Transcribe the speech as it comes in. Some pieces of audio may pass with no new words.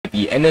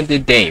the end of the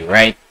day,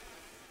 right?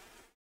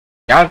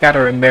 Y'all gotta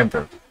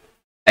remember,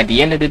 at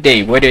the end of the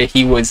day, whether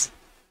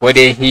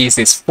he's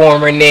his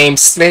former name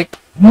Slick,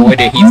 or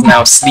whether he's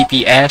now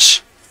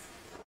zZzSleepyAsh,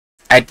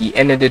 at the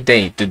end of the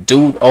day, the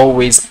dude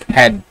always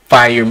had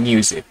fire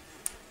music,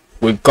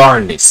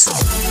 regardless.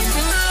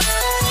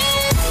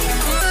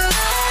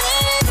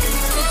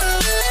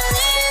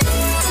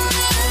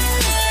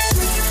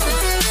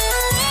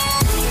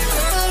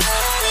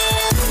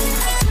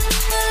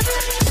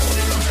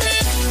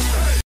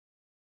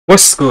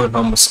 What's good,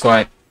 Humble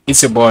Squad?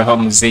 It's your boy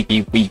Humble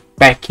Ziggy. We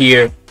back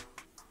here.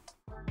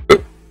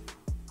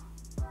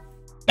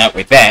 Not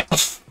with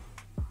that.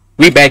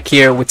 We back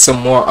here with some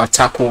more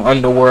Otaku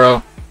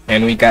Underworld,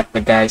 and we got the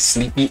guy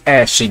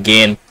zZzSleepyAsh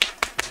again.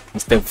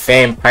 He's the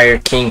Vampire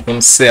King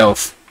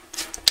himself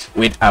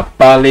with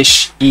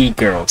Abolish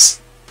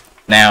E-Girls.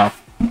 Now,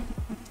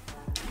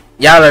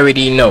 y'all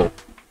already know,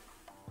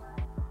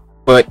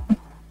 but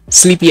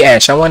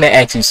zZzleepyAsh, I want to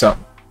ask you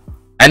something.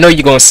 I know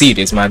you're gonna see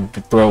this, my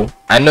bro.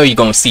 I know you're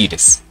gonna see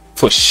this.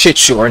 For shit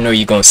sure, I know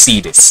you're gonna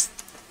see this.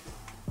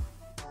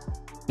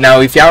 Now,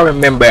 if y'all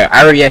remember,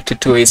 I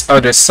reacted to his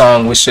other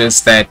song, which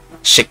is that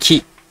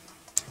Shaki,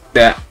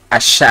 the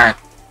Asha,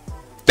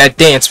 that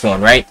dance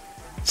one, right?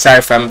 Sorry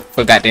if I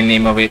forgot the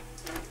name of it.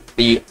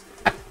 The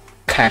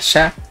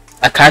Akasha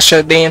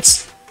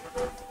dance,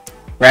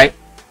 right?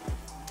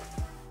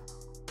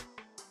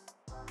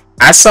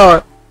 I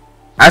saw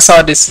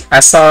this. I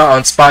saw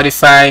on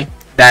Spotify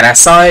that I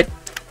saw it,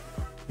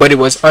 but it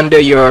was under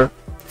your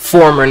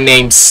former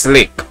name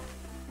Slick.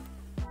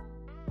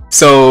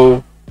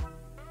 So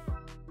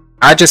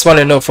I just want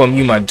to know from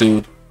you, my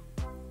dude,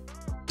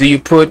 do you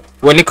put,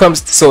 when it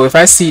comes to, so if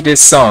I see this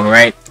song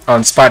right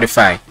on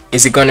Spotify,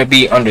 is it gonna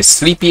be under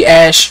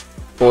zZzleepyAsh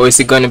or is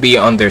it gonna be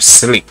under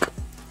Slick?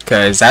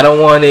 Because I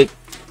don't want it,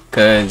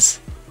 because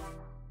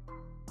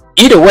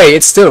either way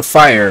it's still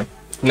fire,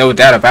 no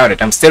doubt about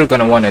it. I'm still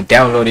gonna want to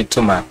download it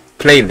to my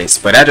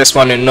playlist, but I just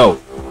want to know,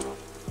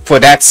 for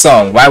that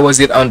song, why was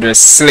it under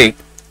Slick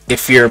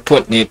if you're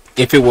putting it,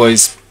 if it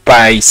was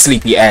by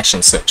zZzleepyAsh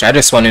and such? I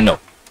just want to know.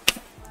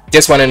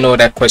 Just want to know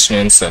that question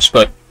and such.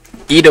 But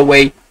either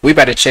way, we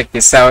better check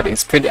this out.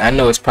 It's pretty, I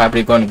know it's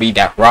probably going to be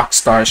that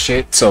ROCKSTAR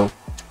shit, so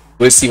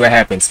we'll see what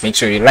happens. Make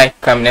sure you like,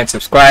 comment, and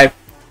subscribe.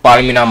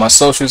 Follow me on my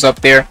socials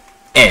up there.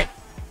 And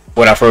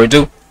without further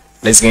ado,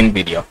 let's get in the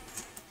video.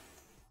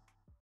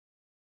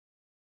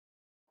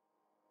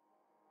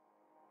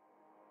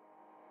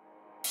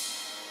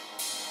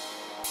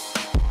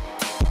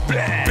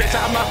 Bitch,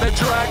 I'm off the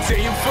drugs,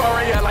 the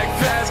euphoria like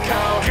fast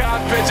cow.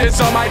 Got bitches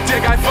on my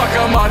dick, I fuck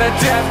them on a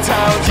death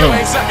town. You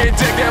ain't sucking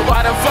dick, then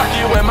why the fuck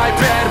you in my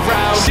bed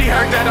round? She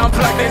heard that I'm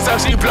plugged in, so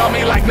she blow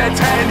me like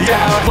Nintendo.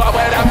 Why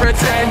would I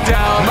pretend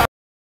down?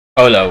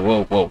 Hold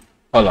on, whoa.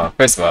 Hold on.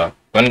 First of all,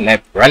 run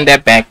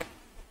that back,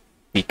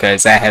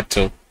 because I had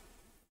to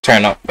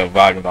turn up the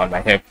volume on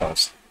my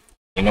headphones.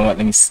 You know what?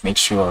 Let me make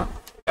sure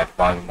that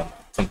volume on my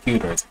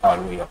computer is all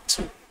the way up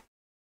too.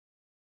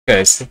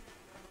 Because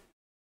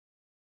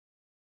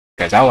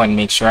I want to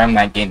make sure I'm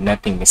not getting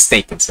nothing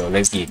mistaken, so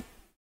let's get it.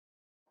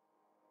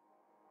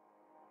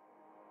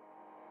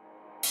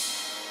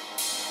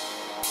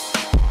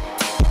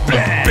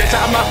 Bitch,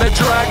 I'm off the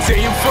drugs, the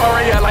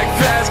euphoria like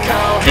fast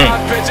cow. Got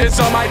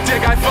bitches on my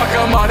dick, I fuck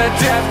them on a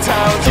death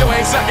town. You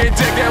ain't sucking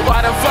dick, then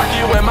why the fuck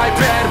you in my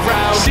bed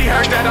round? She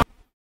heard that I'm,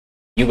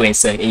 you ain't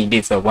sucking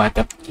dick, so why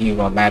the fuck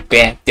you on my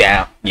bed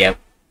down? Yep.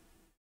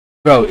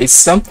 Bro, it's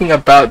something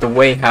about the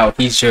way how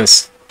he's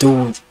just,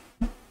 dude.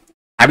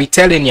 I be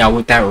telling y'all,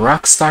 with that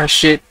ROCKSTAR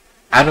shit,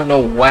 I don't know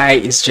why,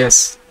 it's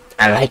just,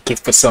 I like it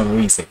for some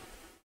reason.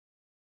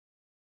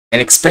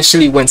 And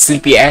especially when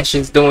zZzleepyAsh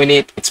is doing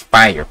it, it's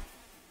fire.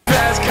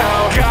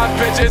 got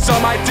bitches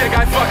on my dick,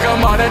 I fuck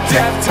them on a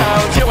death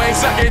town. You ain't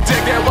sucking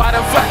dick, then why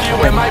the fuck you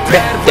in my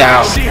bed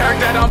round? She heard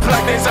that I'm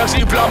plugged in, so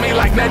she blow me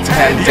like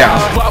Nintendo.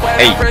 Why would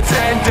I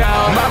pretend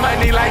down? My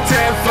money like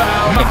 10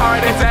 foul. My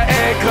heart is an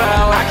egg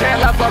cloud. I can't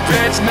love a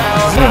bitch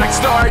now.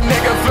 ROCKSTAR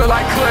nigga feel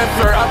like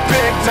Clifford, a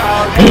big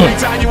dog. Every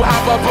time you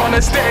hop up on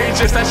the stage,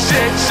 it's a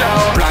shit show.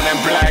 Blonde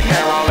and black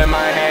hair all in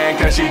my hand,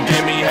 cause she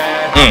give me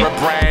head. I'm a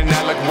brand,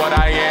 now look what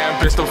I am,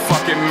 pistol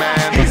fucking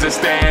man. He's a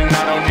stand,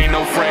 I don't need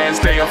no friends,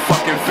 stay a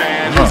fucking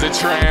fan. He's a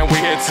trend, we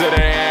hit to the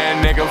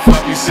end, nigga,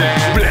 fuck you saying.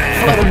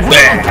 For the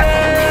real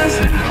pants,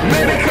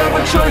 made a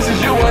couple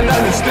choices you wouldn't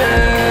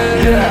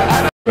understand.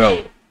 Yeah,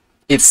 bro,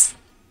 it's,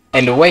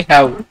 and the way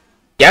how,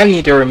 y'all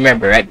need to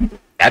remember, right?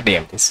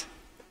 Goddamn this.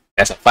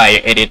 That's a fire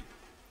edit,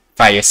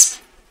 fire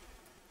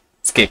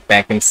skip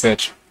back and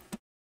such.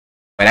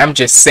 But I'm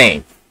just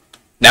saying,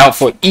 now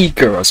for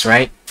e-girls,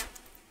 right?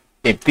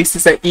 If this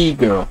is an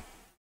e-girl,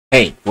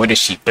 hey, whether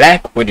she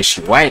black, whether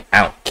she white,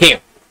 I don't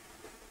care.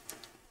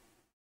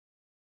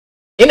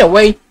 In a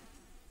way,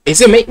 does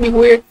it make me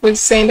weird with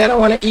saying that I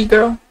want an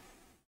e-girl?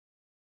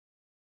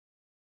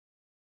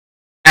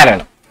 I don't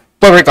know.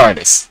 But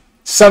regardless,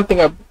 something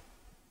of,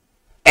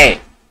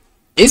 hey,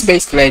 it's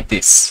basically like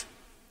this.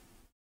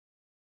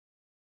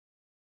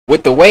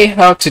 With the way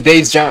how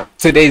today's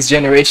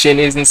generation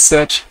is and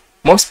such,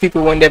 most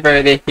people,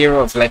 whenever they hear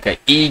of like a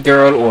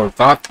e-girl or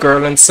goth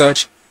girl and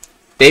such,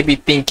 they be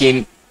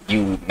thinking,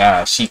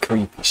 nah, she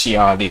creepy, she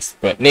all this.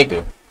 But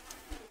nigga,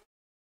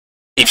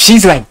 if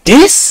she's like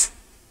this,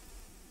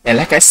 and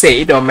like I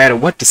say, it don't matter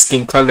what the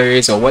skin color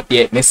is or what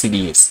the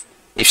ethnicity is.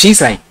 If she's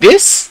like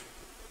this,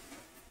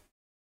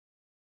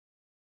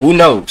 who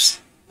knows?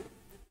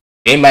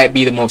 They might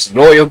be the most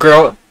loyal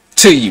girl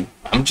to you.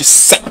 I'm just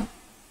saying.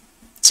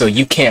 So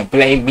you can't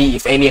blame me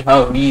if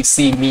anyhow you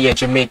see me a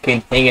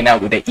Jamaican hanging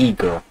out with an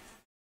e-girl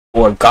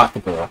or a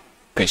goth girl.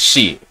 Cause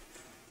shit.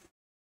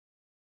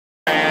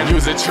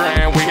 Use a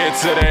trend, we hit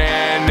to the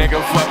end, nigga,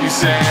 fuck you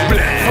saying. For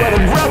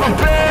the rubber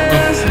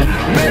bands,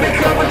 made a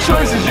couple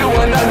choices you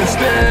wouldn't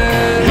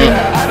understand.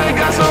 Yeah, I done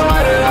got so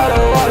high that I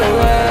don't wanna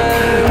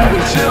land. I've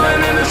been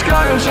chilling in the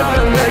sky, I'm trying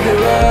to make it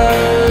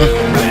land.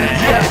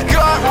 Yeah,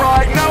 got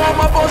right, now I'm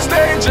up on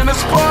stage in the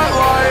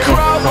spotlight.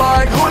 Crowd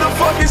like, who the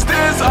fuck is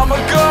this? I'm a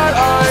god,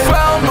 I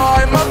found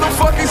my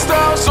motherfucking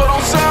style, so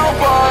don't sound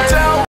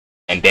by.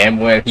 And then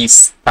when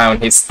he's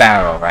found his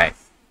style, right?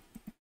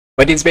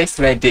 But it's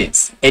basically like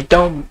this. It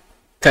don't,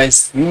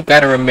 cause you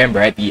gotta remember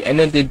at the end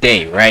of the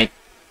day, right?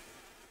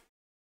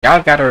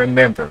 Y'all gotta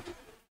remember,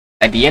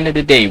 at the end of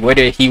the day,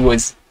 whether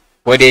he's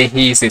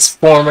his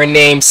former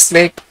name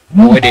Slick,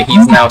 or whether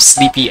he's now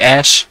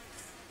zZzSleepyAsh,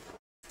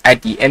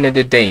 at the end of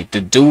the day, the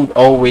dude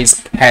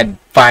always had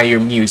fire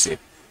music.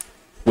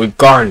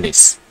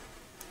 Regardless.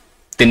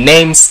 The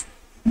names,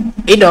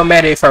 it don't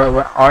matter if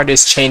our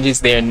artist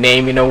changes their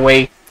name in a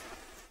way.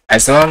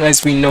 As long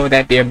as we know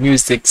that their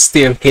music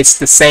still hits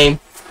the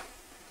same,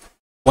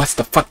 what's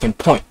the fucking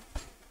point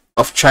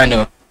of trying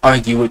to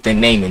argue with the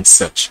name and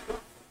such?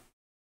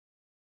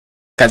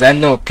 Because I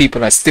know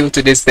people are still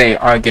to this day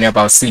arguing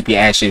about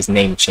zZzSleepyAsh's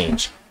name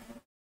change.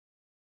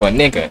 But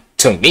nigga,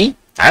 to me,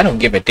 I don't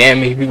give a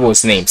damn if he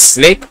was named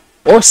Slick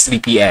or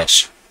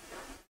zZzSleepyAsh.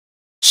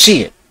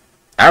 Shit.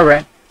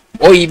 Alright.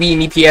 Or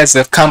even if he has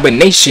a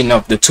combination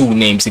of the two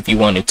names if he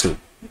wanted to.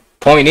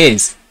 Point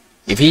is,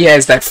 if he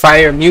has that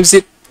fire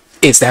music,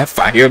 it's that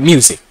fire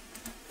music.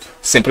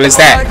 Simple as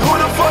that. Like, who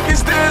the fuck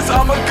is this?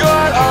 I'm a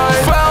god, I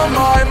found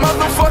my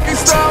motherfucking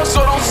style,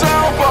 so don't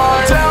sound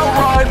by.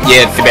 Downright,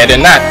 yeah, you better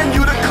not.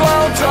 You the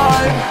clown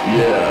time.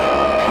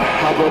 Yeah,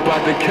 hop up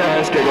out the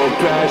cash, they go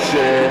bad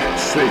shit.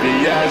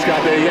 zZzSleepyAsh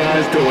got their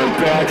ass doing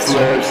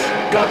backflips.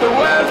 Got the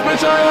west,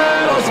 bitch, I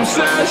had on some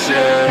sad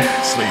shit.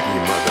 Sleepy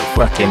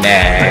motherfucking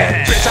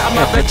ass. Bitch, I'm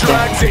up the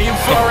drug to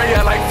euphoria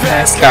like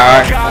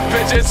ROCKSTAR. Got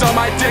bitches on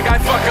my dick, I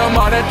fuck them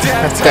on a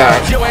death time.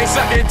 You ain't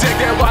sucking dick,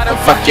 then why the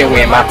fuck you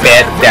in my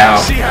bed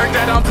down? She heard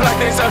that I'm plugged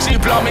in, so she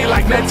blow me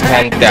like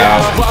Nintendo.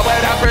 Why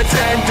would I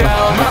pretend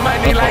though? My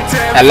money like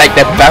 10. I like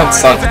that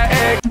bounce on.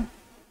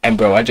 And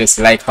bro, I just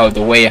like how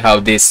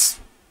this,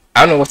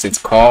 I don't know what it's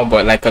called,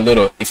 but like a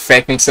little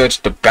effect and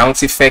such, the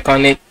bounce effect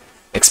on it,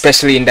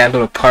 especially in that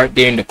little part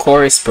there in the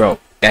chorus, bro.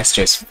 That's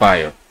just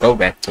fire. Go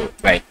back to it.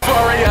 Like,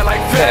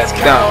 let's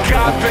go.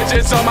 Got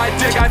bitches on my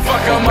dick, I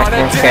fuck them on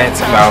a dead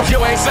time.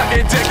 You ain't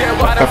sucking dick, then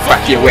why the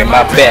fuck you in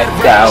my bed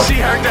down? She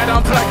heard that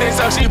I'm plugged in,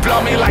 so she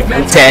blow me like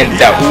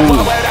Nintendo.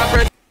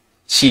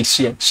 She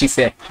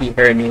said she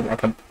heard me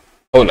like I'm.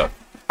 Hold up.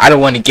 I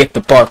don't want to get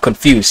the bar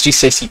confused. She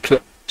says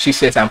she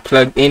says I'm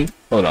plugged in.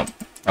 Hold on.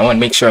 I want to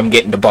make sure I'm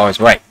getting the bars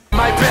right.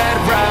 My bed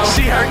round.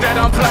 She heard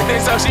that I'm plugged in,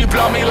 so she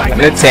blow me like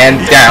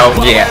Nintendo.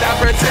 Yeah.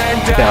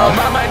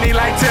 My money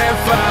like 10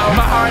 foul.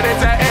 My heart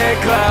is an egg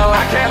cloud.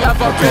 I can't love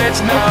a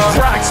bitch, no.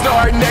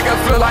 Rockstar nigga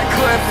feel like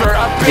Clifford,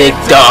 a big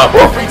dog.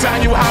 Every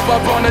time you hop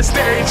up on the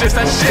stage, it's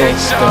a shit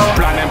show.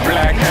 Blonde and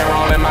black hair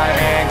all in my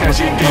hand, cause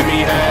she give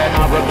me head.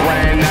 I'm a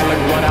brand, now look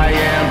what I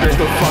am, bitch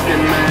the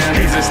fucking man.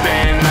 He's a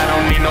stand, I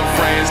don't need no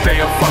friends, stay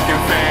a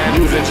fucking fan.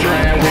 Use a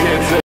trend, we hit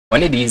to.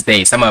 One of these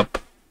days, I'm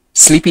up.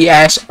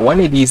 zZzSleepyAsh,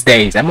 one of these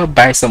days, I'm gonna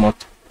buy some of,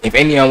 if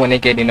anyone when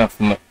I get enough,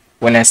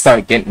 when I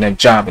start getting a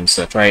job and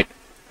such, right?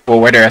 Or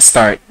whether I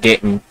start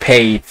getting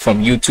paid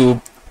from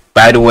YouTube.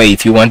 By the way,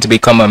 if you want to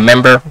become a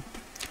member,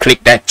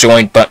 click that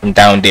join button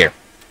down there.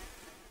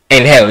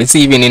 And hell, it's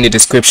even in the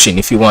description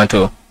if you want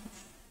to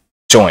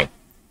join.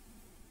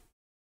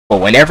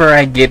 But whenever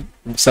I get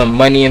some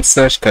money and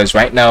such, because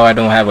right now I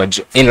don't have a,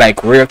 in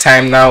like real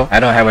time now, I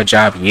don't have a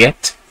job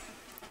yet.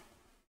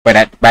 But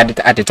at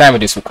the time of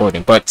this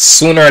recording, but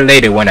sooner or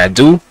later when I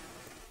do,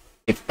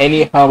 if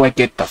anyhow I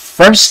get the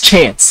first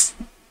chance,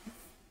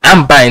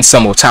 I'm buying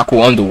some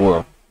Otaku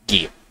Underworld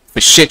gear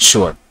for shit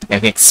sure,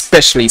 and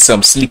especially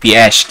some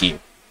zZzSleepyAsh gear,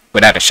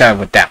 without a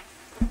shadow of a doubt.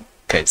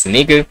 Cause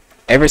nigga,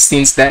 ever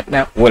since that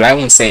now, well I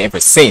won't say ever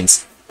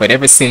since, but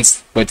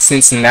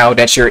since now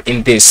that you're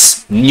in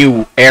this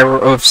new era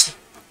of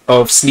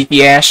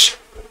zZzSleepyAsh,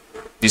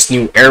 this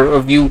new era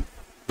of you,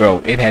 bro,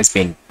 it has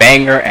been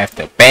banger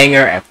after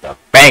banger after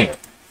banger.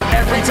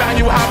 Every time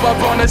you hop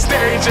up on the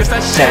stage, it's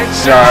a shit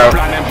show.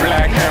 Blonde and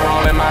black hair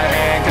all in my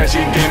hand, cause she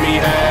give me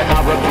head.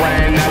 I'm a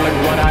brand, now look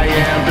what I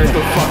am, bitch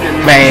the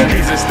fucking man.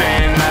 He's a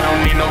stand, I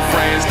don't need no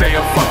friends, stay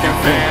a fucking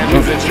fan.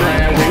 Use a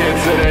trend, we hit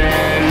to the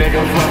end,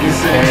 nigga fuck you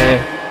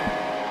saying.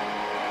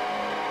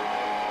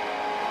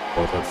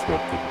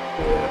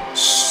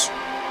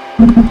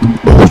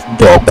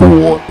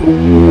 Otaku.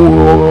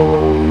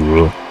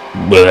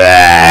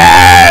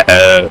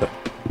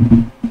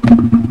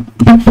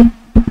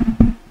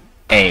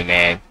 Hey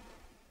man,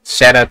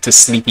 shout out to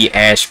Sleepy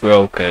Ash,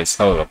 bro. Cause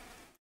hold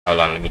on,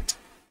 let me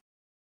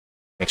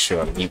make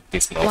sure I mute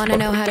this motherfucker. Want to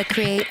know how to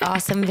create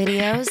awesome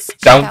videos?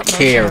 Don't Check out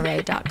care.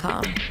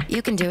 motionarray.com.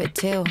 You can do it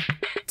too.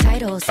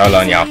 Titles, Hold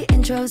on, y'all.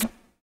 intros.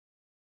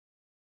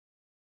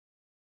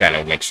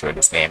 Trying to make sure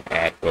this damn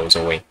ad goes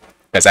away,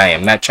 cause I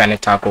am not trying to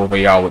talk over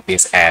y'all with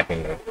this ad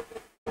in there.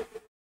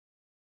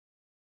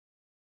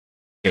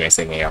 Give me a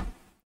second, y'all.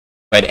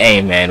 But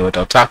hey, man, with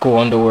Otaku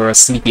Underworld,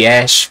 Sleepy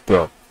Ash,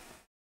 bro.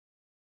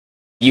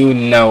 You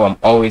know I'm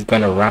always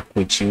gonna rock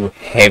with you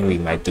heavy,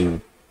 my dude.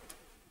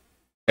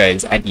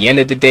 Because at the end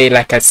of the day,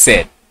 like I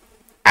said,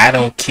 I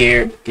don't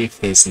care if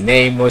his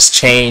name was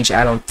changed.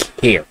 I don't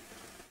care.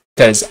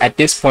 Because at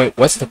this point,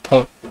 what's the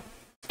point?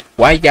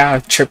 Why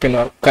y'all tripping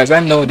up? Because I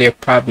know there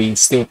probably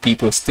still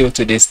people still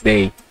to this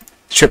day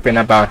tripping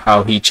about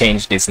how he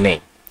changed his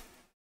name.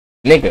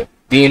 Nigga,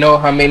 do you know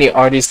how many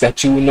artists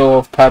that you know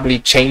of probably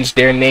changed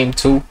their name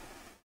too?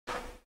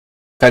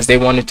 Because they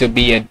wanted to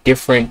be a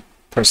different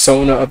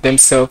persona of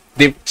themselves.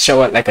 They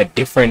show out like a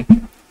different,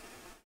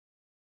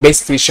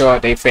 basically show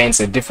out their fans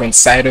a different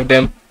side of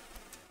them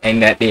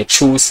and that their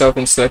true self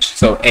and such.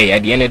 So hey,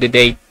 at the end of the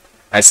day,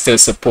 I still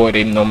support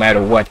him no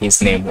matter what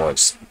his name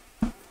was.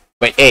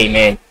 But hey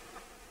man,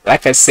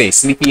 like I say,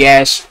 Sleepy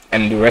Ash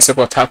and the rest of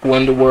Otaku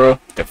Underworld,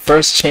 the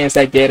first chance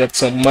I get of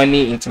some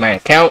money into my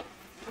account,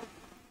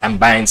 I'm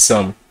buying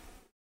some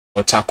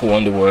Otaku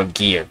Underworld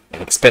gear,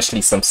 and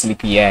especially some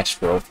Sleepy Ash,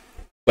 bro.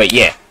 But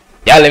yeah,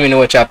 y'all let me know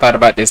what y'all thought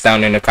about this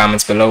down in the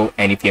comments below.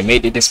 And if you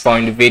made it this far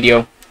in the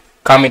video,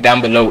 comment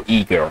down below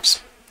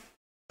E-Girls.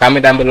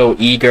 Comment down below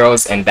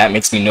E-Girls, and that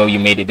makes me know you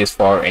made it this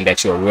far and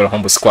that you're a real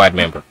humble squad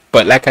member.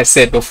 But like I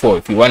said before,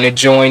 if you want to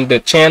join the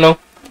channel,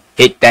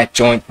 hit that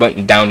join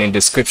button down in the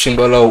description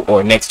below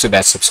or next to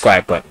that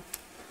subscribe button.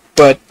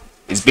 But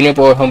it's been your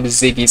boy Humble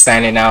Ziggy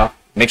signing out.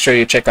 Make sure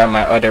you check out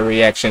my other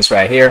reactions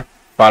right here.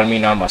 Follow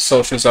me on my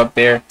socials up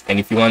there. And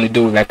if you want to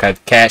do like a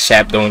Cash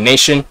App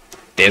donation,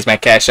 there's my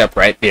Cash App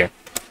right there.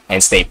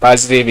 And stay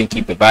positive and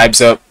keep the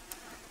vibes up.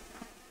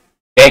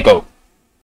 There you go.